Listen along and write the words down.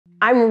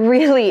I'm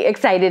really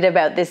excited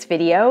about this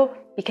video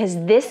because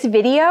this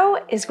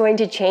video is going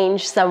to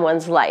change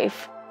someone's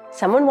life.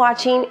 Someone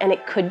watching, and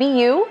it could be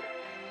you,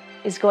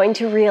 is going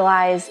to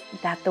realize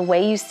that the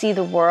way you see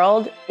the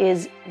world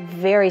is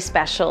very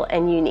special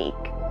and unique.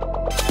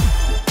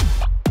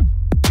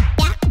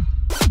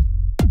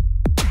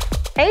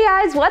 Hey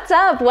guys, what's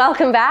up?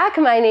 Welcome back.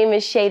 My name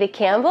is Shayda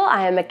Campbell.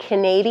 I am a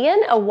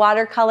Canadian, a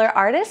watercolor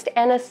artist,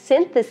 and a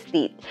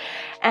synesthete.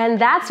 And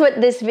that's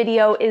what this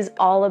video is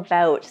all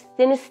about,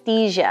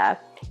 synesthesia.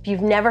 If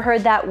you've never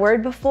heard that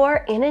word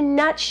before, in a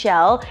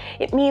nutshell,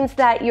 it means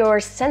that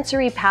your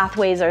sensory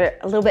pathways are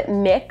a little bit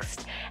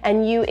mixed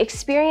and you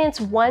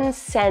experience one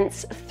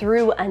sense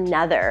through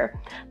another,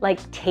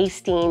 like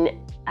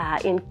tasting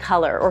in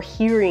color or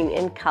hearing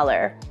in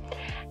color.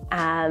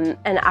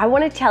 And I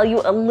want to tell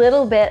you a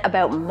little bit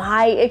about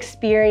my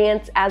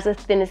experience as a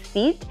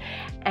synesthete.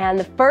 And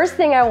the first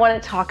thing I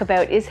want to talk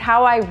about is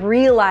how I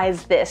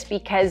realized this,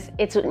 because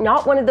it's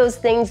not one of those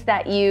things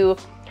that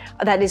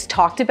is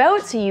talked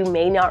about, so you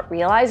may not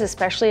realize,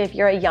 especially if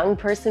you're a young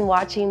person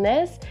watching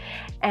this.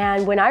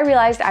 And when I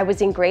realized, I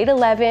was in grade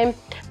 11,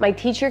 my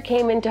teacher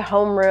came into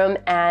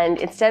homeroom, and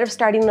instead of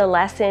starting the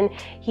lesson,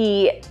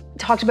 he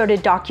talked about a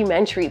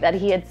documentary that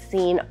he had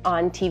seen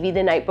on TV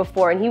the night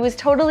before, and he was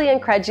totally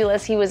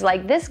incredulous. He was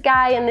like, this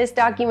guy in this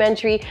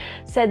documentary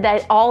said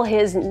that all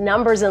his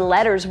numbers and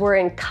letters were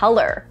in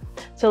color.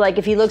 So like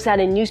if he looks at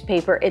a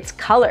newspaper, it's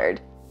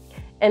colored.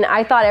 And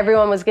I thought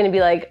everyone was gonna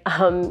be like,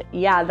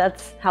 yeah,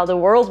 that's how the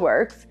world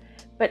works.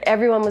 But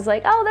everyone was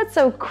like, oh, that's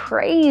so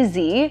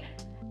crazy.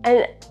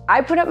 And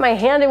I put up my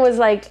hand and was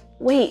like,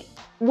 wait,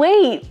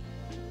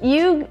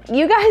 you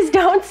guys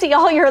don't see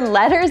all your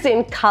letters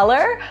in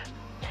color?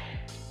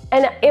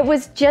 And it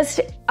was just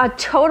it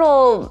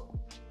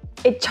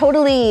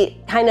totally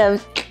kind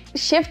of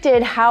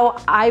shifted how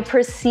I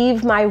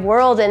perceive my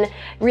world, and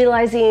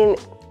realizing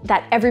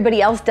that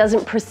everybody else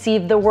doesn't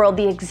perceive the world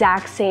the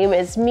exact same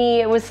as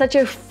me. It was such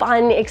a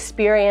fun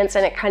experience,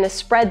 and it kind of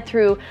spread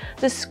through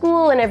the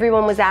school, and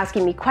everyone was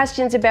asking me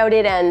questions about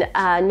it. And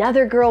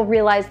another girl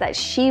realized that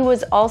she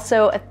was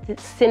also a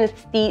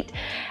synesthete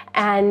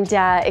and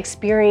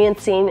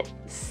experiencing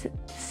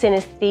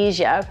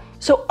synesthesia.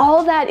 So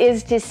all that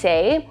is to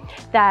say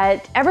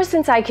that ever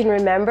since I can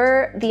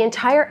remember, the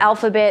entire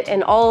alphabet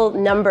and all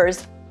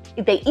numbers,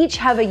 they each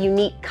have a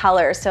unique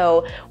color.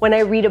 So when I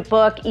read a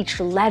book, each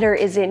letter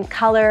is in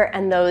color,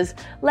 and those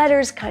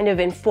letters kind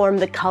of inform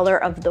the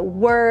color of the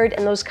word,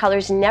 and those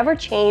colors never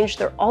change.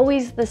 They're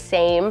always the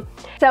same.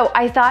 So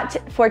I thought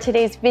for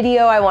today's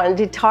video, I wanted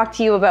to talk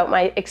to you about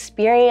my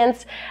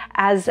experience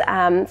as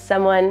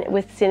someone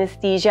with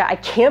synesthesia. I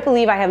can't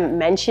believe I haven't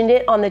mentioned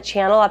it on the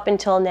channel up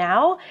until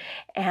now.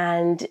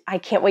 And I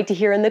can't wait to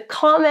hear in the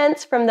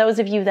comments from those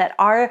of you that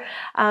are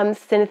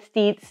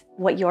synesthetes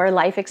what your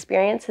life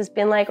experience has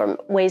been like, or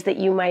ways that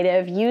you might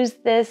have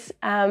used this,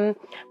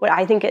 what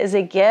I think is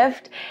a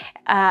gift.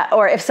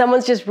 Or if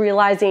someone's just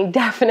realizing,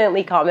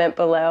 definitely comment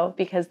below,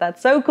 because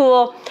that's so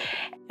cool.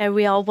 And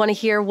we all want to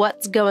hear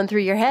what's going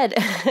through your head.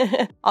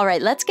 All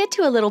right, let's get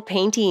to a little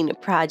painting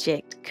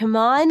project. Come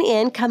on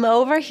in, come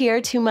over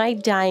here to my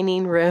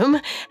dining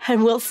room,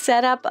 and we'll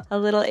set up a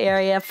little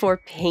area for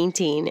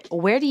painting.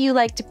 Where do you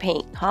like to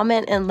paint?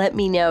 Comment and let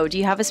me know. Do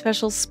you have a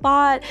special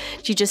spot?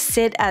 Do you just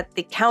sit at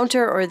the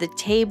counter or the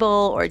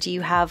table, or do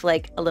you have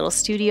like a little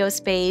studio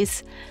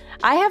space?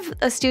 I have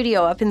a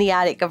studio up in the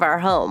attic of our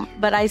home,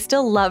 but I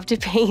still love to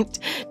paint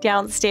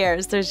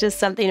downstairs. There's just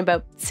something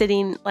about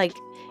sitting like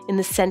in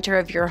the center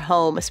of your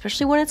home,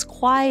 especially when it's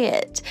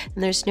quiet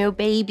and there's no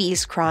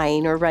babies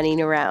crying or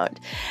running around.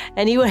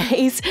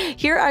 Anyways,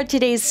 here are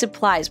today's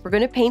supplies. We're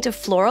going to paint a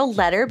floral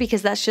letter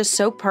because that's just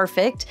so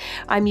perfect.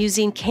 I'm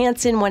using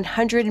Canson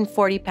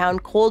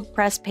 140-pound cold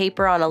press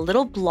paper on a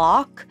little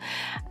block.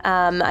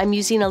 I'm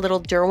using a little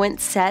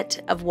Derwent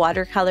set of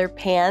watercolor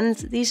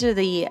pans. These are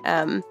the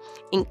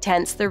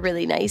Inktense. They're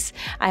really nice.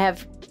 I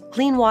have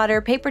clean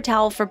water, paper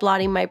towel for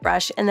blotting my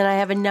brush, and then I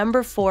have a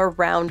number 4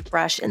 round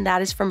brush, and that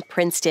is from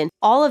Princeton.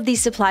 All of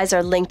these supplies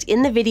are linked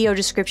in the video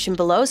description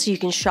below, so you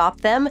can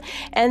shop them.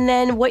 And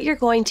then what you're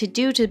going to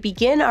do to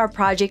begin our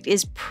project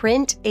is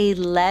print a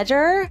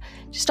letter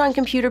just on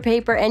computer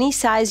paper, any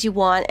size you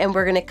want, and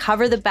we're going to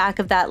cover the back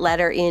of that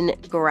letter in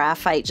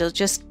graphite. You'll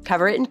just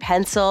cover it in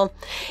pencil.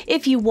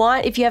 If you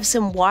want, if you have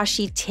some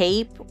washi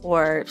tape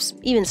or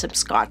even some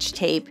Scotch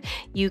tape,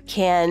 you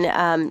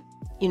can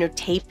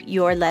tape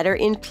your letter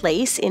in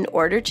place in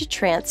order to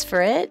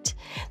transfer it.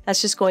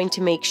 That's just going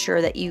to make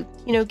sure that you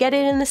get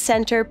it in the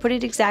center, put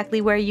it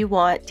exactly where you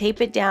want,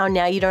 tape it down.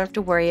 Now you don't have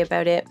to worry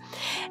about it.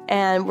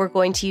 And we're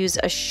going to use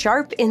a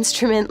sharp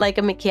instrument like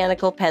a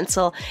mechanical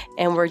pencil,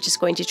 and we're just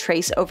going to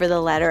trace over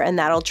the letter, and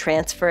that'll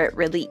transfer it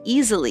really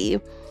easily.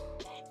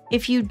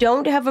 If you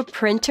don't have a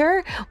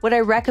printer, what I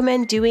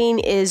recommend doing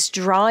is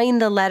drawing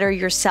the letter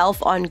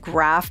yourself on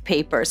graph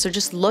paper. So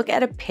just look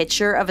at a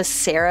picture of a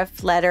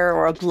serif letter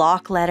or a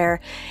block letter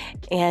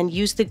and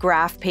use the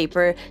graph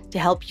paper to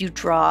help you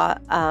draw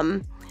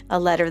a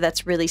letter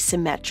that's really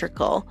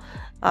symmetrical.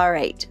 All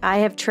right, I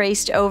have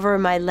traced over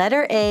my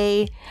letter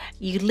A.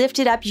 You lift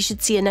it up, you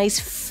should see a nice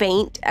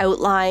faint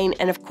outline.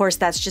 And of course,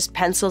 that's just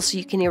pencil, so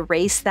you can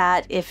erase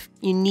that if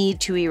you need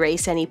to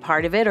erase any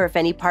part of it or if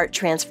any part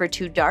transferred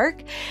too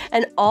dark.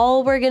 And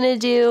all we're gonna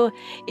do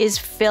is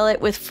fill it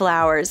with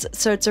flowers.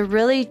 So it's a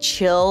really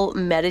chill,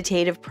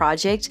 meditative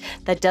project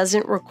that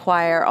doesn't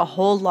require a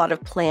whole lot of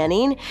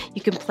planning.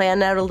 You can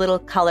plan out a little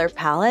color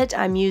palette.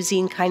 I'm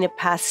using kind of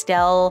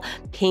pastel,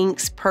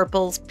 pinks,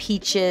 purples,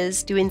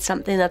 peaches, doing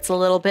something that's a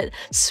little bit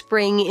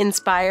spring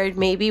inspired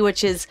maybe,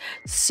 which is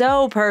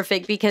so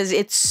perfect because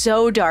it's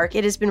so dark.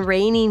 It has been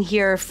raining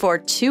here for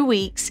 2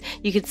 weeks.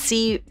 You could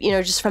see,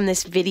 just from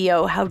this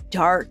video how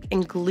dark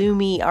and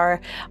gloomy our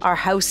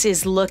house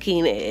is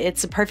looking.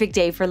 It's a perfect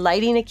day for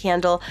lighting a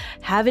candle,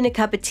 having a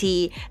cup of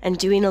tea, and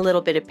doing a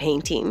little bit of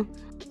painting.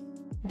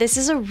 This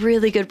is a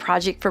really good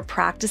project for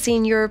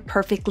practicing your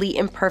perfectly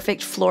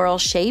imperfect floral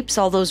shapes,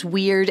 all those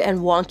weird and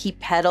wonky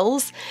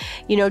petals.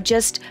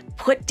 Just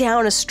put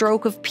down a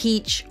stroke of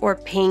peach or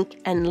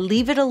pink and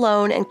leave it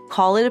alone and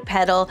call it a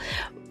petal.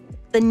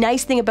 The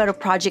nice thing about a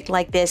project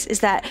like this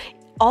is that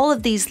all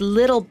of these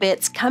little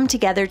bits come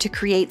together to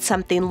create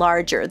something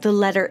larger, the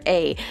letter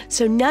A.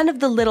 So none of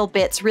the little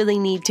bits really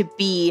need to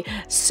be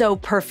so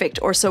perfect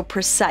or so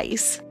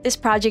precise. This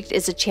project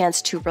is a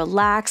chance to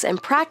relax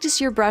and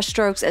practice your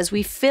brushstrokes as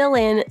we fill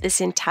in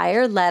this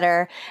entire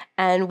letter,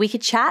 and we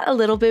could chat a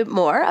little bit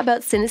more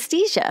about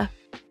synesthesia.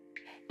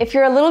 If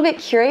you're a little bit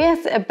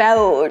curious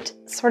about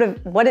sort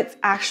of what it's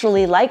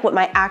actually like, what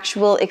my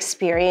actual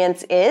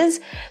experience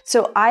is,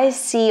 so I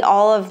see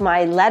all of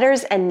my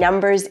letters and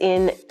numbers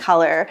in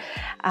color.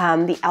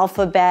 The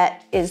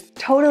alphabet is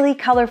totally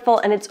colorful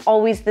and it's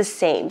always the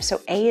same.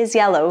 So A is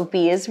yellow,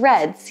 B is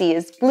red, C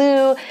is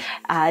blue,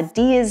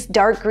 D is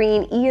dark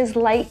green, E is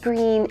light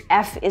green,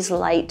 F is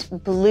light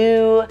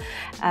blue,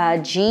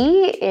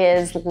 G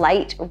is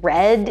light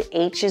red,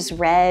 H is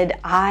red,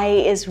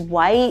 I is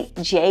white,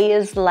 J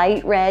is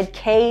light red,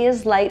 K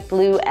is light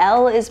blue,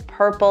 L is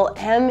purple,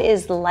 M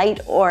is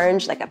light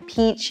orange, like a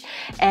peach,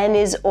 N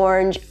is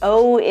orange,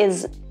 O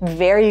is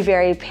very,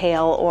 very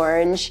pale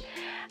orange,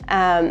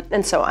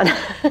 and so on.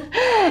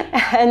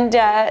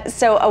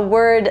 So a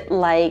word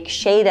like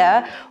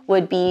Shayda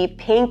would be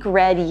pink,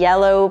 red,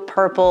 yellow,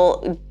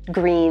 purple,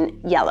 green,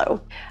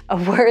 yellow. A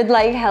word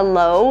like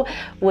hello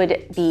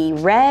would be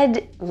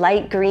red,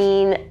 light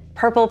green,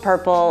 purple,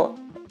 purple,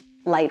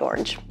 light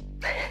orange.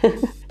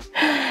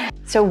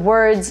 So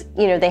words,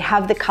 they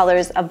have the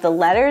colors of the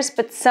letters,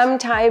 but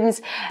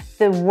sometimes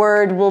the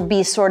word will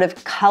be sort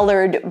of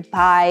colored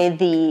by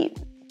the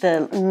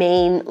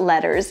main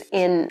letters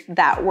in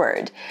that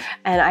word.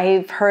 And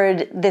I've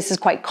heard this is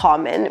quite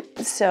common.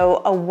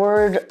 So a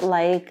word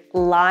like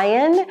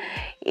lion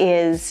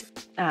is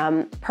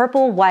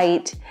purple,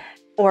 white,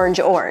 orange,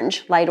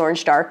 orange, light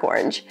orange, dark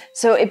orange.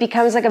 So it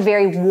becomes like a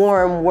very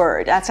warm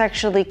word. That's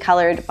actually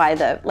colored by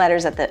the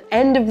letters at the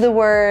end of the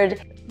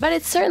word. But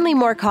it's certainly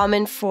more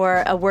common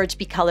for a word to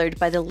be colored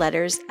by the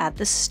letters at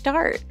the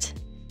start.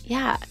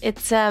 Yeah,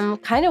 it's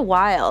kind of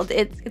wild.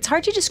 It's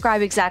hard to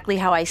describe exactly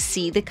how I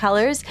see the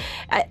colors.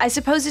 I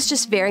suppose it's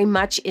just very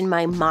much in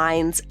my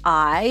mind's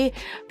eye.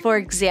 For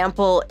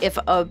example, if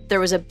there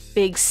was a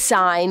big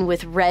sign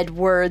with red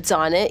words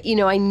on it,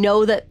 I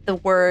know that the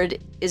word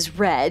is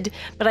red,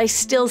 but I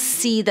still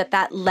see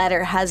that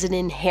letter has an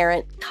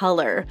inherent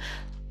color,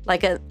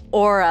 like an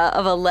aura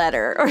of a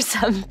letter or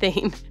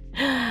something.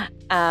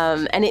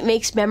 And it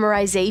makes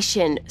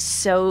memorization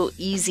so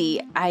easy.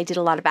 I did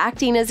a lot of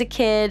acting as a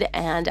kid,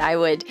 and I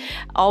would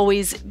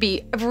always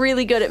be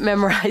really good at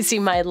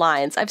memorizing my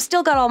lines. I've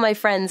still got all my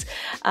friends'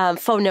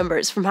 phone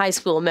numbers from high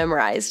school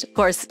memorized. Of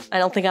course, I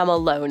don't think I'm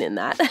alone in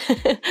that,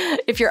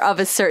 if you're of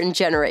a certain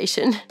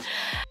generation.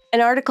 An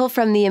article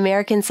from the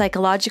American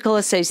Psychological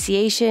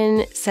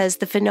Association says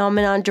the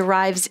phenomenon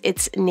derives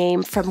its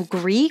name from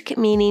Greek,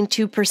 meaning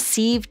to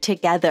perceive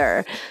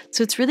together.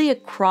 So it's really a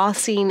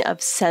crossing of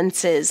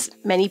senses.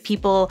 Many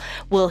people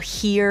will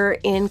hear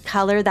in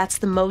color. That's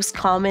the most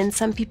common.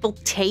 Some people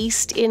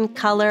taste in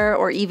color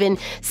or even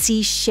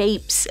see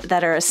shapes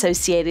that are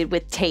associated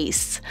with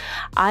tastes.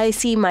 I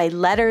see my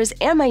letters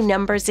and my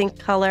numbers in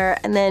color.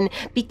 And then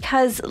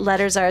because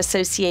letters are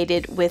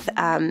associated with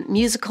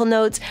musical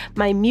notes,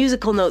 my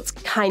musical notes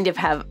kind of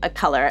have a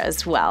color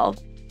as well.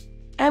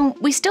 And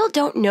we still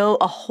don't know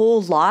a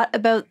whole lot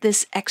about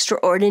this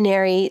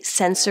extraordinary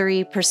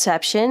sensory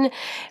perception.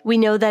 We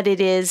know that it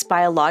is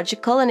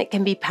biological and it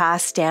can be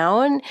passed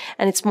down,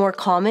 and it's more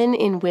common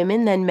in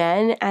women than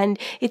men. And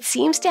it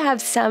seems to have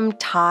some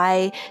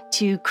tie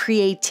to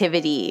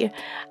creativity,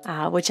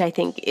 which I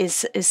think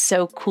is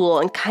so cool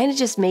and kind of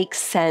just makes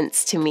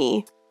sense to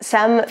me.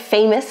 Some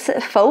famous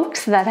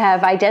folks that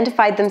have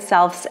identified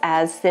themselves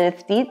as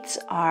synesthetes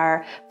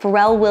are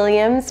Pharrell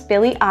Williams,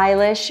 Billie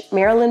Eilish,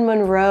 Marilyn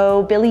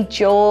Monroe, Billy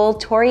Joel,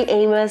 Tori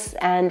Amos,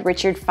 and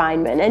Richard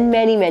Feynman, and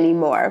many, many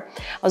more.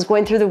 I was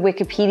going through the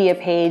Wikipedia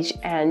page,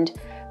 and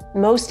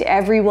most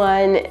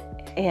everyone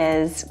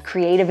is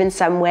creative in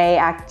some way,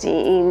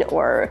 acting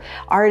or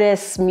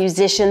artists,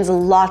 musicians,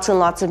 lots and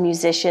lots of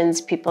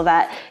musicians, people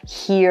that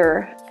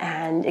hear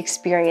and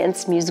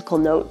experience musical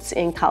notes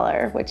in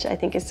color, which I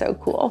think is so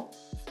cool.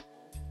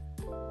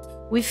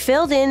 We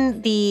filled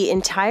in the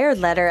entire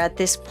letter at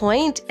this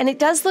point, and it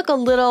does look a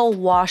little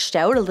washed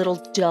out, a little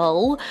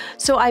dull.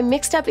 So I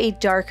mixed up a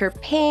darker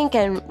pink,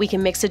 and we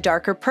can mix a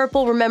darker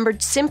purple. Remember,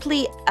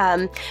 simply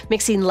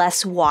mixing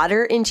less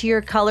water into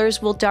your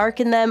colors will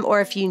darken them. Or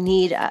if you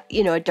need,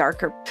 a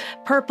darker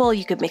purple,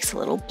 you could mix a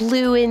little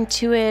blue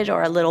into it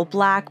or a little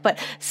black. But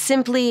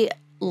simply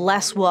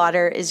less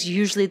water is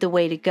usually the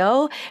way to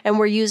go, and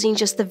we're using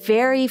just the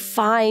very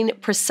fine,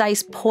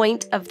 precise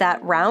point of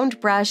that round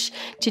brush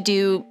to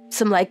do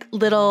some like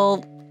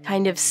little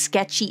kind of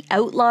sketchy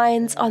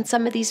outlines on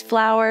some of these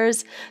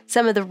flowers.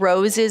 Some of the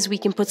roses, we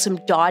can put some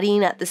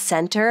dotting at the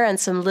center and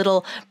some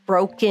little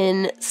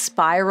broken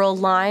spiral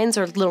lines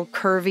or little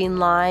curving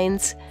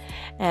lines,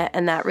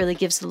 and that really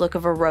gives the look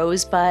of a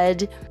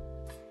rosebud.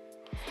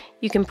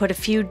 You can put a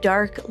few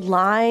dark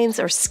lines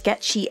or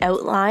sketchy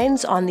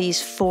outlines on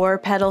these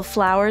 4-petal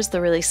flowers,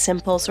 the really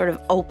simple sort of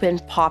open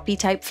poppy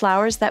type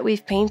flowers that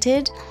we've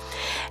painted.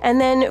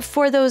 And then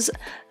for those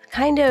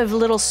kind of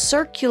little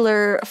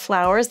circular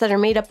flowers that are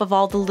made up of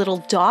all the little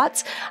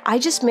dots, I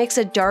just mix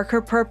a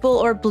darker purple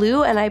or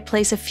blue and I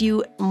place a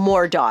few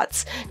more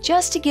dots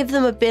just to give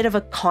them a bit of a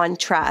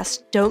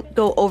contrast. Don't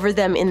go over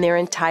them in their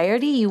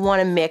entirety. You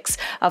want a mix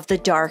of the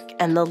dark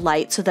and the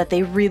light so that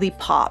they really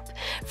pop.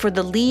 For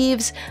the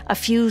leaves, a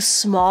few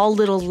small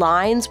little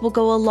lines will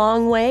go a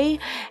long way,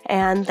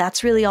 and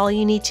that's really all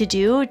you need to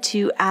do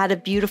to add a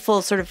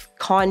beautiful sort of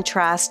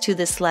contrast to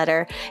this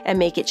letter and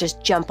make it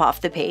just jump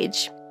off the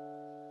page.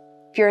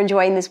 If you're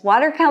enjoying this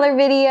watercolor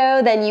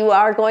video, then you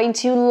are going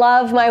to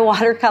love my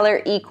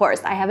watercolor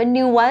e-course. I have a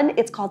new one.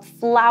 It's called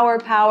Flower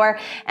Power,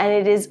 and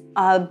it is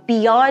a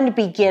beyond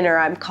beginner,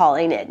 I'm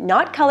calling it.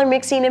 Not color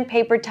mixing and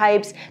paper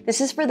types. This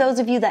is for those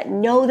of you that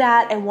know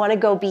that and want to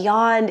go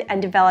beyond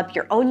and develop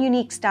your own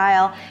unique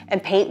style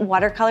and paint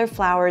watercolor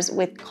flowers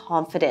with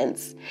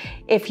confidence.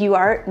 If you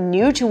are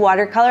new to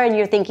watercolor and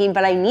you're thinking,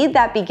 but I need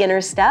that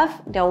beginner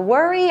stuff, don't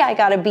worry, I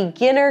got a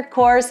beginner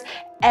course.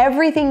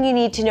 Everything you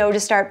need to know to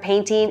start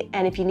painting,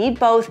 and if you need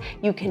both,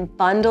 you can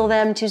bundle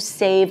them to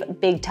save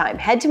big time.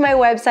 Head to my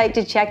website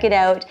to check it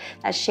out.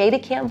 That's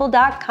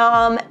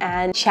shaydacampbell.com,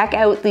 and check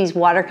out these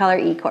watercolor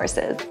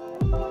e-courses.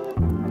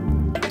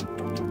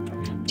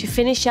 To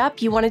finish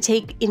up, you want to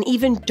take an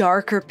even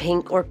darker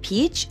pink or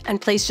peach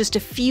and place just a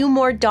few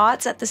more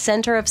dots at the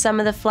center of some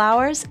of the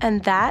flowers,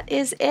 and that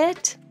is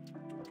it.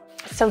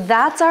 So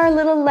that's our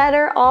little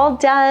letter all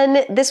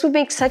done. This would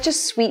make such a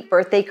sweet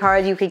birthday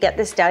card. You could get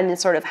this done in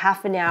sort of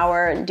half an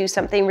hour and do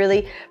something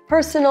really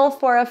personal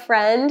for a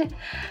friend.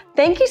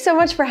 Thank you so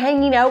much for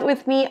hanging out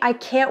with me. I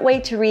can't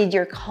wait to read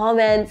your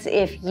comments.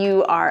 If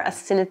you are a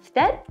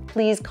synesthete,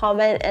 please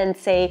comment and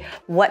say,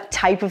 what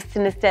type of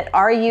synesthete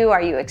are you?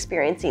 Are you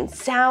experiencing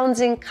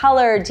sounds in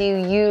color? Do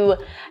you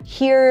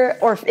hear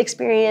or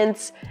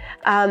experience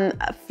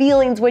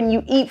feelings when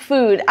you eat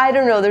food? I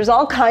don't know, there's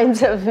all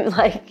kinds of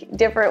like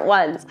different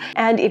ones.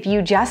 And if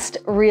you just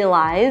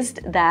realized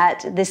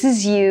that this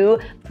is you,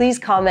 please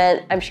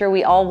comment. I'm sure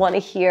we all want to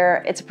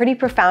hear. It's a pretty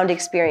profound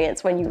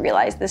experience when you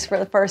realize this for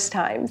the first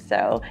time.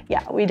 So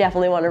yeah, we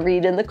definitely want to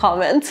read in the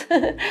comments.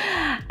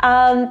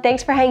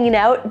 Thanks for hanging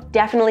out.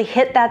 Definitely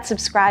hit that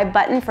subscribe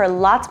button for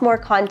lots more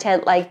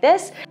content like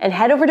this, and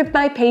head over to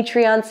my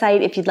Patreon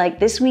site if you'd like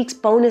this week's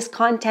bonus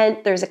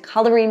content. There's a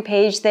coloring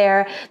page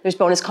there. There's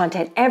bonus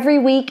content every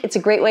week. It's a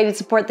great way to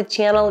support the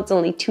channel. It's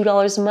only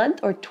 $2 a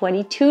month or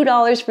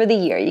 $22 for the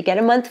year. You get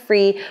a month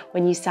free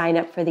when you sign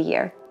up for the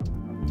year.